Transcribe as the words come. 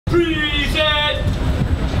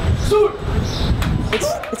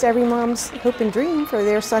it's every mom's hope and dream for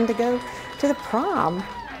their son to go to the prom.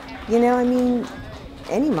 You know, I mean,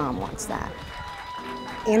 any mom wants that.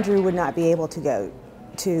 Andrew would not be able to go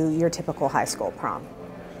to your typical high school prom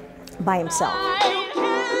by himself.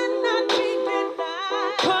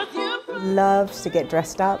 He loves to get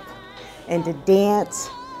dressed up and to dance.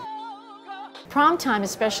 Prom time,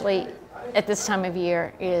 especially at this time of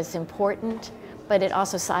year, is important, but it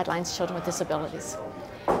also sidelines children with disabilities.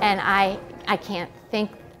 And I can't think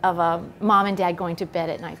of a mom and dad going to bed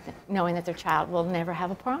at night knowing that their child will never have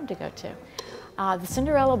a prom to go to. The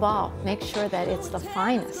Cinderella Ball makes sure that it's the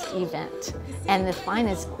finest event and the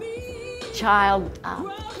finest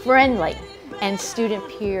child-friendly and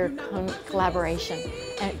student-peer collaboration,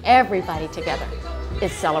 and everybody together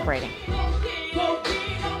is celebrating.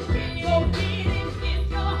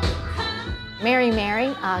 Mary,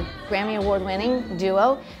 a Grammy Award-winning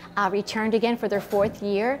duo, returned again for their 4th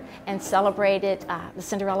year and celebrated the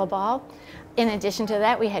Cinderella Ball. In addition to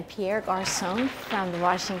that, we had Pierre Garçon from the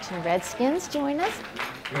Washington Redskins join us.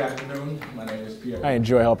 Good afternoon. My name is Pierre. I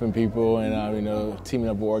enjoy helping people, and you know, teaming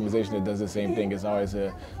up with an organization that does the same thing is always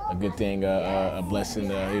a good thing, a blessing.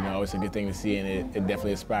 You know, always a good thing to see, and it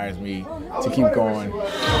definitely inspires me to keep going.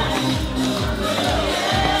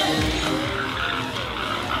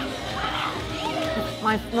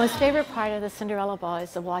 My most favorite part of the Cinderella Ball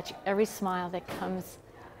is to watch every smile that comes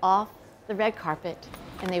off the red carpet,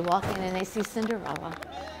 and they walk in and they see Cinderella,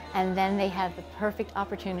 and then they have the perfect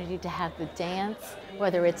opportunity to have the dance,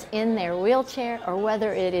 whether it's in their wheelchair or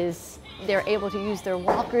whether it is they're able to use their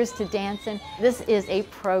walkers to dance in. This is a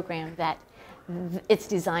program that it's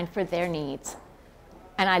designed for their needs,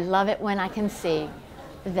 and I love it when I can see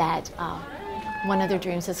that one of their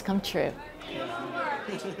dreams has come true.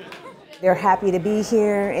 They're happy to be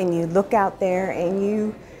here, and you look out there and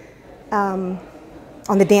you,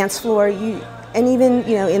 on the dance floor, and even,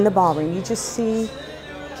 you know, in the ballroom, you just see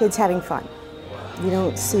kids having fun. You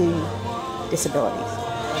don't see disabilities.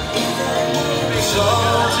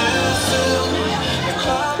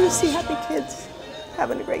 You see happy kids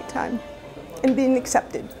having a great time and being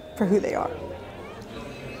accepted for who they are.